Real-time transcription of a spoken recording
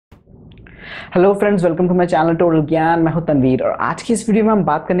Hello friends, welcome to my channel total ज्ञान। मैं हूं तनवीर और आज की इस वीडियो में हम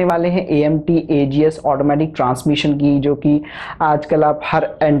बात करने वाले हैं AMT AGS ऑटोमेटिक ट्रांसमिशन की, जो कि आजकल आप हर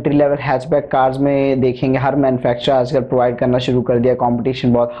एंट्री लेवल हैचबैक कार्स में देखेंगे। हर मैन्युफैक्चरर आजकल प्रोवाइड करना शुरू कर दिया।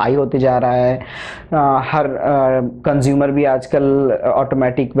 कंपटीशन बहुत हाई होते जा रहा है। हर कंज्यूमर भी आजकल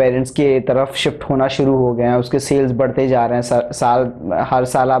ऑटोमेटिक वेरिएंट्स के तरफ शिफ्ट होना शुरू हो गए हैं। उसके सेल्स बढ़ते जा रहे हैं। हर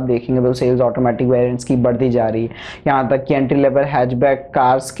साल आप देखेंगे तो सेल्स ऑटोमेटिक वेरिएंट्स की बढ़ती जा रही है। यहाँ तक कि एंट्री लेवल हैचबैक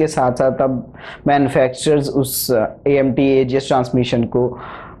कार्स के साथ साथ अब मैन्युफैक्चरर्स उस AMT AGS ट्रांसमिशन को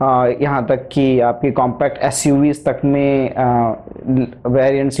यहाँ तक कि आपकी कॉम्पैक्ट SUVs तक में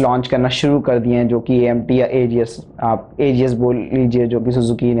वेरिएंट्स लॉन्च करना शुरू कर दिए हैं, जो कि AMT या AGS, आप AGS बोल लीजिए, जो कि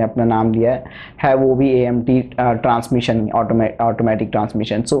सुजुकी ने अपना नाम दिया है वो भी AMT ट्रांसमिशन, ऑटोमेटिक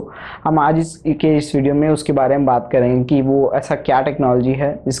ट्रांसमिशन। सो हम आज इस वीडियो में उसके बारे में बात करेंगे कि वो ऐसा क्या टेक्नोलॉजी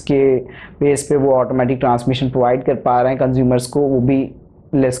है जिसके बेस पे वो ऑटोमेटिक ट्रांसमिशन प्रोवाइड कर पा रहे हैं कंज्यूमर्स को, वो भी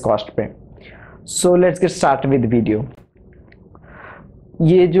लेस कॉस्ट पे। So let's get start with video.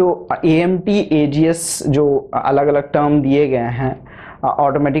 ये जो AMT AGS जो अलग अलग टर्म दिए गए हैं,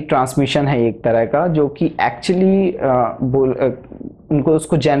 ऑटोमेटिक ट्रांसमिशन है एक तरह का, जो कि एक्चुअली उनको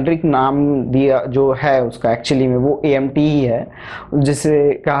उसको जेनरिक नाम दिया जो है उसका एक्चुअली में वो AMT ही है,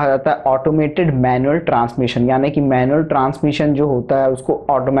 जिसे कहा जाता है ऑटोमेटेड मैनुअल ट्रांसमिशन। यानी कि मैनुअल ट्रांसमिशन जो होता है उसको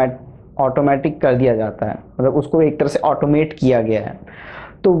ऑटोमेटिक कर दिया जाता है, मतलब उसको एक तरह से ऑटोमेट किया गया है।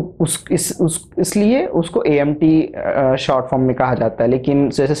 तो इसलिए उसको AMT शॉर्ट फॉर्म में कहा जाता है। लेकिन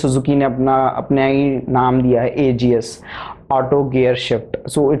जैसे सुजुकी ने अपना ही नाम दिया है AGS, auto gear shift.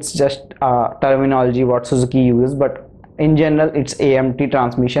 So it's just terminology what Suzuki use, but in general it's AMT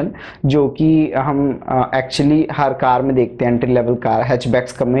transmission, जो कि हम एक्चुअली हर कार में देखते हैं। एंट्री लेवल कार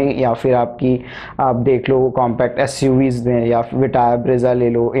हैचबैक्स में, या फिर आप देख लो कॉम्पैक्ट SUVs में, या फिर विटारा ब्रेजा ले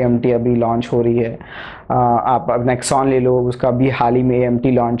लो, AMT अभी लॉन्च हो रही है। आप नेक्सॉन ले लो, उसका भी हाल ही में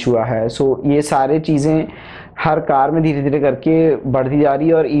AMT लॉन्च हुआ है। सो ये सारे चीज़ें हर कार में धीरे धीरे करके बढ़ती जा रही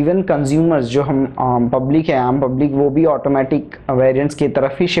है। और इवन कंज्यूमर्स जो हम पब्लिक है, आम पब्लिक, वो भी ऑटोमेटिक वेरिएंट्स की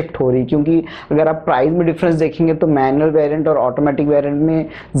तरफ ही शिफ्ट हो रही है। क्योंकि अगर आप प्राइस में डिफरेंस देखेंगे तो मैनुअल वेरिएंट और ऑटोमेटिक वेरिएंट में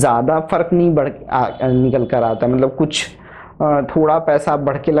ज़्यादा फर्क नहीं निकल कर आता। मतलब कुछ थोड़ा पैसा आप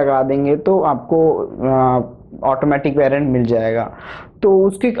बढ़ के लगा देंगे तो आपको ऑटोमेटिक वेरिएंट मिल जाएगा। तो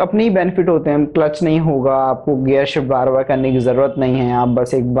उसके अपने ही बेनिफिट होते हैं। क्लच नहीं होगा, आपको गियर शिफ्ट बार बार करने की ज़रूरत नहीं है। आप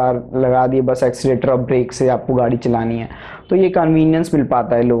बस एक बार लगा दिए, बस एक्सीलेटर और ब्रेक से आपको गाड़ी चलानी है। तो ये कन्वीनियंस मिल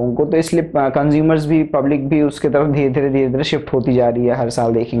पाता है लोगों को। तो इसलिए कंज्यूमर्स भी, पब्लिक भी उसके तरफ धीरे धीरे शिफ्ट होती जा रही है। हर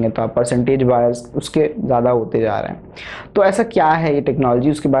साल देखेंगे तो आप परसेंटेज बायर्स उसके ज़्यादा होते जा रहे हैं। तो ऐसा क्या है ये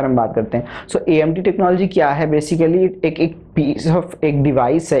टेक्नोलॉजी, उसके बारे में बात करते हैं। सो AMT टेक्नोलॉजी क्या है? बेसिकली एक पीस ऑफ, एक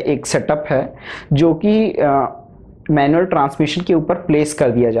डिवाइस है, एक सेटअप है, जो कि मैनुअल ट्रांसमिशन के ऊपर प्लेस कर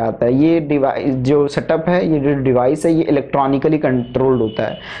दिया जाता है। ये डिवाइस जो सेटअप है, ये जो डिवाइस है, ये इलेक्ट्रॉनिकली कंट्रोल्ड होता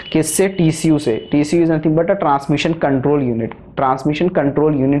है। किससे? TCU से। TCU is nothing but a transmission control unit. Transmission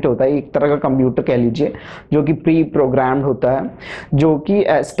control unit होता है एक तरह का कंप्यूटर कह लीजिए, जो कि प्री प्रोग्राम्ड होता है, जो कि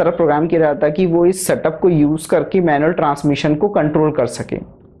इस तरह प्रोग्राम किया जाता है कि वो इस सेटअप को यूज़ करके मैनुअल ट्रांसमिशन को कंट्रोल कर सके,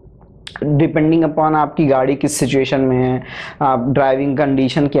 डिपेंडिंग अपॉन आपकी गाड़ी किस सिचुएशन में है, आप ड्राइविंग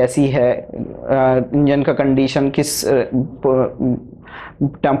कंडीशन कैसी है, इंजन का कंडीशन किस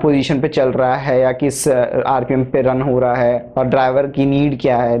पोजीशन पे चल रहा है, या किस RPM पे रन हो रहा है, और ड्राइवर की नीड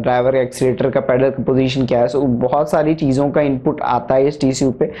क्या है, ड्राइवर एक्सीलेटर का पेडल का पोजीशन क्या है। सो बहुत सारी चीज़ों का इनपुट आता है इस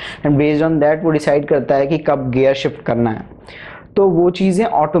TCU पे, एंड बेस्ड ऑन दैट वो डिसाइड करता है कि कब गियर शिफ्ट करना है। तो वो चीज़ें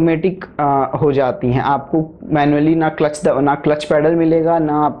ऑटोमेटिक हो जाती हैं। आपको मैनुअली ना क्लच पेडल मिलेगा,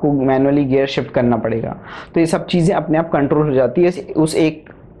 ना आपको मैनुअली गियर शिफ्ट करना पड़ेगा। तो ये सब चीज़ें अपने आप कंट्रोल हो जाती है उस एक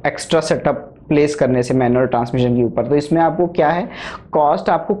एक्स्ट्रा सेटअप प्लेस करने से मैनुअल ट्रांसमिशन के ऊपर। तो इसमें आपको क्या है, कॉस्ट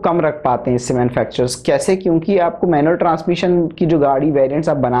आपको कम रख पाते हैं इससे मैन्युफैक्चरर्स। कैसे? क्योंकि आपको मैनुअल ट्रांसमिशन की जो गाड़ी वेरिएंट्स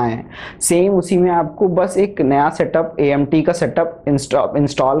आप बनाए हैं, सेम उसी में आपको बस एक नया सेटअप, AMT का सेटअप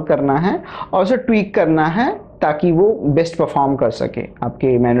इंस्टॉल करना है और उसे ट्वीक करना है ताकि वो बेस्ट परफॉर्म कर सके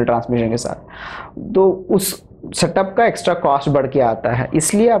आपके मैनुअल ट्रांसमिशन के साथ। तो उस सेटअप का एक्स्ट्रा कॉस्ट बढ़ के आता है।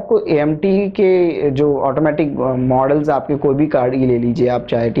 इसलिए आपको AMT के जो ऑटोमेटिक मॉडल्स, आपके कोई भी गाड़ी ले लीजिए, आप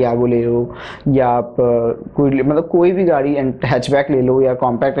चाहे टियागो ले लो, या आप कोई भी गाड़ी हैचबैक ले लो, या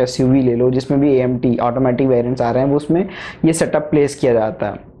कॉम्पैक्ट SUV ले लो, जिसमें भी AMT ऑटोमेटिक वेरिएंट्स आ रहे हैं, उसमें ये सेटअप प्लेस किया जाता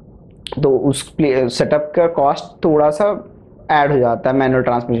है। तो उस सेटअप का कॉस्ट थोड़ा सा ऐड हो जाता है मैनुअल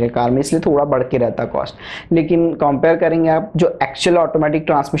ट्रांसमिशन कार में, इसलिए थोड़ा बढ़ के रहता है कॉस्ट। लेकिन कंपेयर करेंगे आप जो एक्चुअल ऑटोमेटिक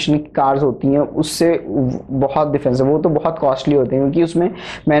ट्रांसमिशन की कार्स होती हैं उससे बहुत डिफरेंस है। वो तो बहुत कॉस्टली होते हैं, क्योंकि उसमें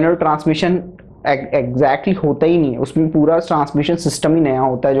मैनुअल ट्रांसमिशन एग्जैक्टली होता ही नहीं है, उसमें पूरा ट्रांसमिशन सिस्टम ही नया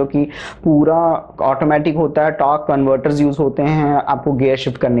होता है जो कि पूरा ऑटोमेटिक होता है। टॉर्क कन्वर्टर्स यूज़ होते हैं आपको गियर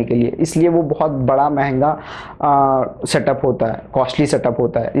शिफ्ट करने के लिए, इसलिए वो बहुत बड़ा महंगा सेटअप होता है, कॉस्टली सेटअप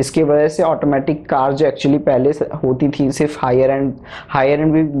होता है। इसकी वजह से ऑटोमेटिक कार जो एक्चुअली पहले होती थी सिर्फ हायर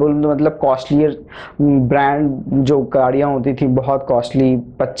एंड भी बोल मतलब कॉस्टलियर ब्रांड जो गाड़ियाँ होती थी बहुत कॉस्टली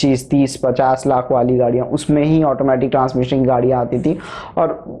 25-30-50 लाख वाली गाड़ियाँ, उसमें ही ऑटोमेटिक ट्रांसमिशन की गाड़ियाँ आती थी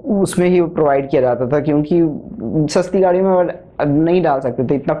और उसमें ही प्रोवाइड किया जाता था, क्योंकि सस्ती गाड़ी में नहीं डाल सकते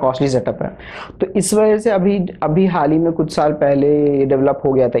थे, इतना कॉस्टली सेटअप है। तो इस वजह से अभी अभी हाल ही में कुछ साल पहले डेवलप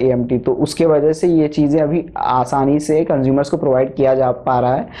हो गया था AMT, तो उसके वजह से ये चीज़ें अभी आसानी से कंज्यूमर्स को प्रोवाइड किया जा पा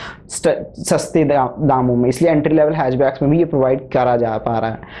रहा है सस्ते दामों में, इसलिए एंट्री लेवल हैचबैक्स में भी ये प्रोवाइड करा जा पा रहा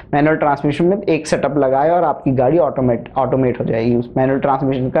है। मैनुअल ट्रांसमिशन में एक सेटअप लगाए और आपकी गाड़ी ऑटोमेट हो जाएगी, उस मैनुअल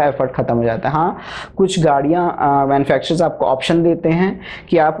ट्रांसमिशन का एफर्ट खत्म हो जाता है। हाँ, कुछ गाड़ियाँ मैन्युफैक्चरर्स आपको ऑप्शन देते हैं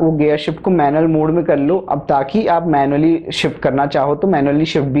कि आप वो गियर शिफ्ट को मैनुअल मोड में कर लो, अब ताकि आप मैनुअली शिफ्ट करना चाहो तो मैनुअली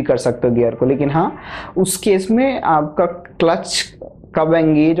शिफ्ट भी कर सकते हो गियर को। लेकिन हाँ, उस केस में आपका क्लच कब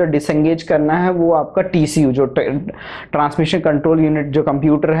एंगेज और डिसएंगेज करना है वो आपका TCU जो ट्रांसमिशन कंट्रोल यूनिट जो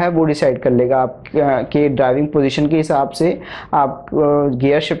कंप्यूटर है वो डिसाइड कर लेगा। आप के ड्राइविंग पोजीशन के हिसाब से आप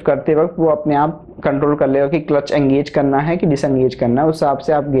गियर शिफ्ट करते वक्त वो अपने आप कंट्रोल कर लेगा कि क्लच एंगेज करना है कि डिसएंगेज करना है, उस हिसाब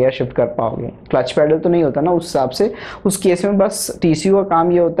से आप गियर शिफ्ट कर पाओगे। क्लच पैडल तो नहीं होता ना उस हिसाब से, उस केस में बस TCU का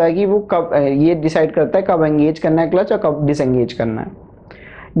काम ये होता है कि वो कब ये डिसाइड करता है कब एंगेज करना है क्लच और कब डिसएंगेज करना है,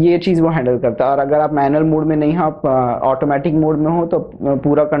 ये चीज़ वो हैंडल करता है। और अगर आप मैनुअल मोड में नहीं हो, आप ऑटोमेटिक मोड में हो, तो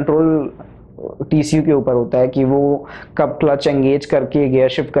पूरा कंट्रोल TCU के ऊपर होता है कि वो कब क्लच एंगेज करके गियर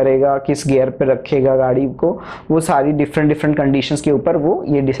शिफ्ट करेगा, किस गियर पे रखेगा गाड़ी को, वो सारी डिफरेंट कंडीशंस के ऊपर वो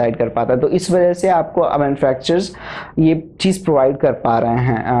ये डिसाइड कर पाता है। तो इस वजह से आपको मैन्युफैक्चरर्स ये चीज़ प्रोवाइड कर पा रहे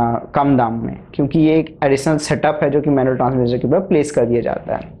हैं कम दाम में, क्योंकि ये एक एडिशनल सेटअप है जो कि मैनुअल ट्रांसमिशन के ऊपर प्लेस कर दिया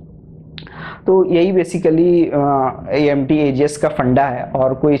जाता है। तो यही बेसिकली AMT AGS का फंडा है,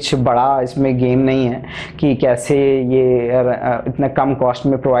 और कुछ बड़ा इसमें गेम नहीं है कि कैसे ये इतना कम कॉस्ट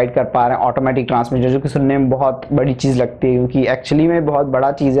में प्रोवाइड कर पा रहे हैं ऑटोमेटिक ट्रांसमिशन, जो कि सुनने में बहुत बड़ी चीज़ लगती है, क्योंकि एक्चुअली में बहुत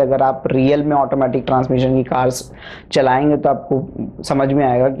बड़ा चीज़ है। अगर आप रियल में ऑटोमेटिक ट्रांसमिशन की कार्स चलाएंगे तो आपको समझ में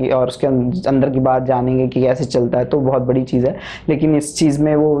आएगा कि, और उसके अंदर की बात जानेंगे कि कैसे चलता है, तो बहुत बड़ी चीज़ है। लेकिन इस चीज़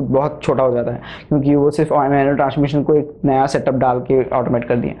में वो बहुत छोटा हो जाता है, क्योंकि वो सिर्फ मैनुअल ट्रांसमिशन को एक नया सेटअप डाल के ऑटोमेट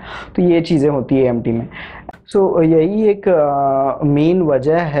कर दिए। तो ये चीज़ें होती है AMT में। सो यही एक मेन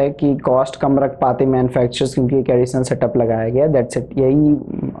वजह है कि कॉस्ट कम रख पाते मैन्युफैक्चरर्स, क्योंकि एक एडिशनल सेटअप लगाया गया, दैट्स इट। यही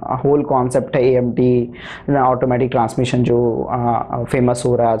होल कॉन्सेप्ट है AMT ऑटोमेटिक ट्रांसमिशन जो फेमस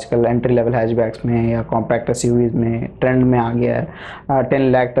हो रहा है आजकल एंट्री लेवल हैचबैक्स में या कॉम्पैक्ट SUVs में, ट्रेंड में आ गया है। 10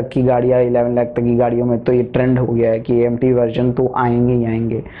 लाख तक की गाड़ियाँ, 11 लाख तक की गाड़ियों में तो ये ट्रेंड हो गया है कि AMT वर्जन तो आएंगे ही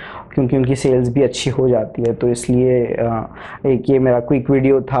आएंगे, क्योंकि उनकी सेल्स भी अच्छी हो जाती है। तो इसलिए एक ये मेरा क्विक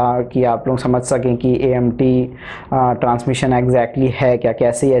वीडियो था कि आप लोग समझ सकें कि AMT ट्रांसमिशन एग्जैक्टली है क्या,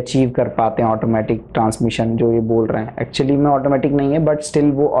 कैसे ये अचीव कर पाते हैं ऑटोमेटिक ट्रांसमिशन जो ये बोल रहे हैं। एक्चुअली में ऑटोमेटिक नहीं है, बट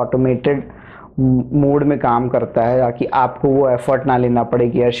स्टिल वो ऑटोमेटेड मोड में काम करता है, ताकि आपको वो एफर्ट ना लेना पड़े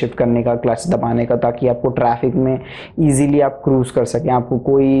गियर शिफ्ट करने का, क्लच दबाने का, ताकि आपको ट्रैफिक में इजीली आप क्रूज कर सकें, आपको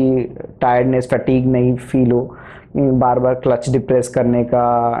कोई टायर्डनेस फटीग नहीं फील हो बार बार क्लच डिप्रेस करने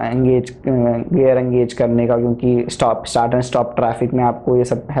का, गियर एंगेज करने का, क्योंकि स्टार्ट एंड स्टॉप ट्रैफिक में आपको ये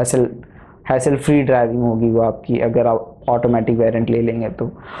सब हैसल फ्री ड्राइविंग होगी वो आपकी, अगर आप ऑटोमेटिक वेरिएंट ले लेंगे तो।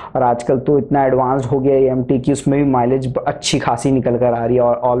 और आजकल तो इतना एडवांस्ड हो गया AMT की उसमें भी माइलेज अच्छी खासी निकल कर आ रही है,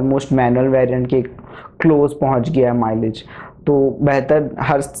 और ऑलमोस्ट मैनुअल वेरिएंट के क्लोज पहुंच गया है माइलेज। तो बेहतर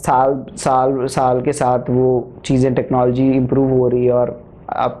हर साल के साथ वो चीज़ें, टेक्नोलॉजी इंप्रूव हो रही है और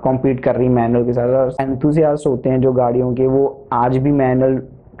आप कॉम्पीट कर रही मैनुअल के साथ। और एंथुसियास्ट होते हैं जो गाड़ियों के, वो आज भी मैनुअल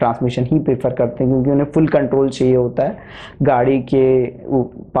ट्रांसमिशन ही प्रेफर करते हैं, क्योंकि उन्हें फुल कंट्रोल चाहिए होता है गाड़ी के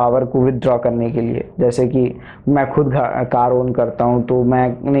पावर को विदड्रॉ करने के लिए। जैसे कि मैं खुद कार ओन करता हूं, तो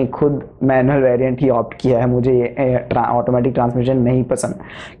मैंने खुद मैनुअल वेरिएंट ही ऑप्ट किया है, मुझे ऑटोमेटिक ट्रांसमिशन नहीं पसंद,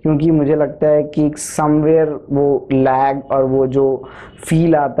 क्योंकि मुझे लगता है कि समवेयर वो लैग और वो जो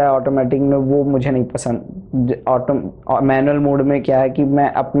फील आता है ऑटोमेटिक में वो मुझे नहीं पसंद। मैनुअल मोड में क्या है कि मैं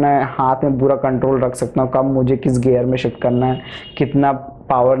अपने हाथ में पूरा कंट्रोल रख सकता हूँ, कब मुझे किस गियर में शिफ्ट करना है, कितना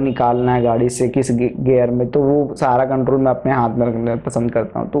पावर निकालना है गाड़ी से किस गियर में, तो वो सारा कंट्रोल मैं अपने हाथ में रखना पसंद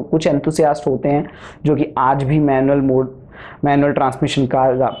करता हूँ। तो कुछ एंथुसियास्ट होते हैं जो कि आज भी manual mode manual transmission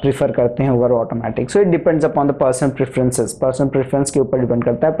car prefer करते हैं over automatic. So it depends upon the person preferences, person preference के ऊपर डिपेंड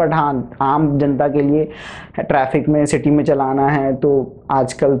करता है। बट हाँ, आम जनता के लिए ट्रैफिक में सिटी में चलाना है तो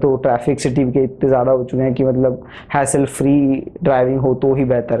आजकल तो ट्रैफिक सिटी के इतने ज़्यादा हो चुके हैं कि मतलब हैसल फ्री ड्राइविंग हो तो ही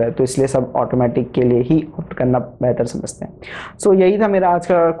बेहतर है, तो इसलिए सब ऑटोमेटिक के लिए ही ऑप्ट करना बेहतर समझते हैं। सो यही था मेरा आज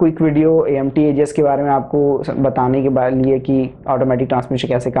का क्विक वीडियो AMT AGS के बारे में आपको बताने के लिए कि ऑटोमेटिक ट्रांसमिशन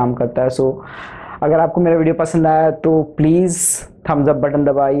कैसे काम करता है। सो अगर आपको मेरा वीडियो पसंद आया तो प्लीज़ थम्स अप बटन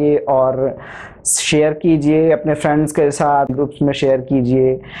दबाइए और शेयर कीजिए अपने फ्रेंड्स के साथ, ग्रुप्स में शेयर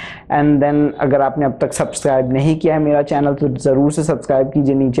कीजिए। एंड देन अगर आपने अब तक सब्सक्राइब नहीं किया है मेरा चैनल तो ज़रूर से सब्सक्राइब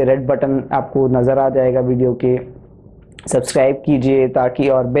कीजिए, नीचे रेड बटन आपको नज़र आ जाएगा वीडियो के, सब्सक्राइब कीजिए ताकि,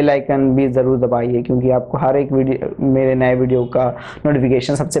 और बेल आइकन भी ज़रूर दबाइए क्योंकि आपको हर एक वीडियो, मेरे नए वीडियो का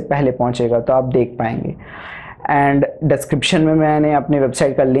नोटिफिकेशन सबसे पहले पहुंचेगा तो आप देख पाएंगे। एंड डिस्क्रिप्शन में मैंने अपने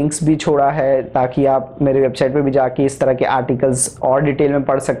वेबसाइट का लिंक्स भी छोड़ा है ताकि आप मेरे वेबसाइट पे भी जाके इस तरह के आर्टिकल्स और डिटेल में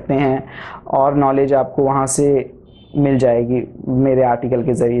पढ़ सकते हैं और नॉलेज आपको वहाँ से मिल जाएगी मेरे आर्टिकल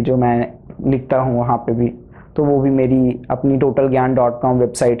के ज़रिए जो मैं लिखता हूँ वहाँ पे भी। तो वो भी मेरी अपनी totalgyan.com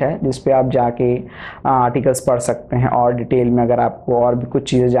वेबसाइट है जिस पे आप जाके आर्टिकल्स पढ़ सकते हैं और डिटेल में। अगर आपको और भी कुछ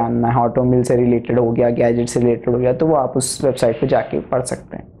चीज़ें जानना है, ऑटोमोबाइल से रिलेटेड हो गया, गैजेट से रिलेटेड हो गया, तो वो आप उस वेबसाइट पे जाके पढ़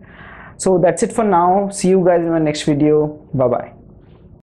सकते हैं। So that's it for now. See you guys in my next video. Bye bye.